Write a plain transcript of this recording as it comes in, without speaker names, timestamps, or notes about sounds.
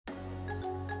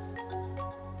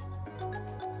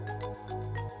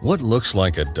What looks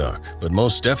like a duck, but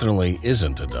most definitely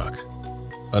isn't a duck?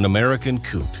 An American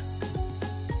coot.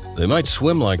 They might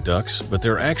swim like ducks, but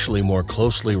they're actually more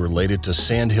closely related to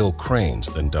sandhill cranes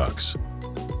than ducks.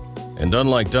 And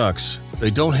unlike ducks, they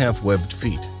don't have webbed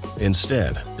feet.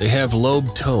 Instead, they have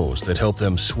lobed toes that help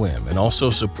them swim and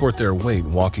also support their weight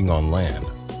walking on land.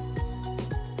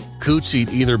 Coots eat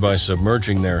either by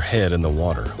submerging their head in the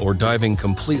water or diving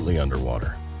completely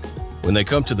underwater. When they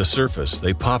come to the surface,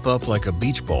 they pop up like a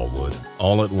beach ball would,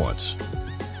 all at once.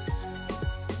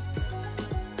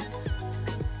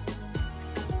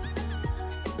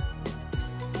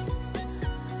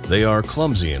 They are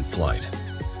clumsy in flight.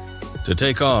 To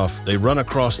take off, they run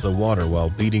across the water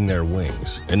while beating their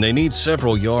wings, and they need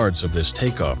several yards of this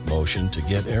takeoff motion to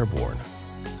get airborne.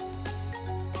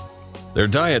 Their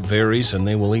diet varies, and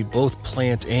they will eat both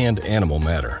plant and animal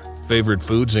matter. Favorite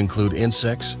foods include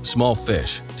insects, small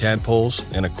fish, tadpoles,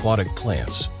 and aquatic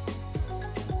plants.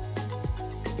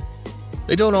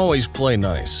 They don't always play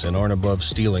nice and aren't above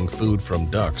stealing food from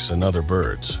ducks and other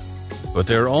birds. But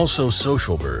they're also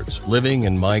social birds, living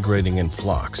and migrating in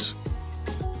flocks.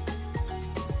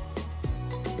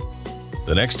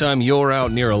 The next time you're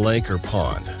out near a lake or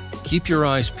pond, keep your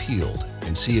eyes peeled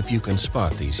and see if you can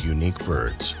spot these unique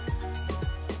birds.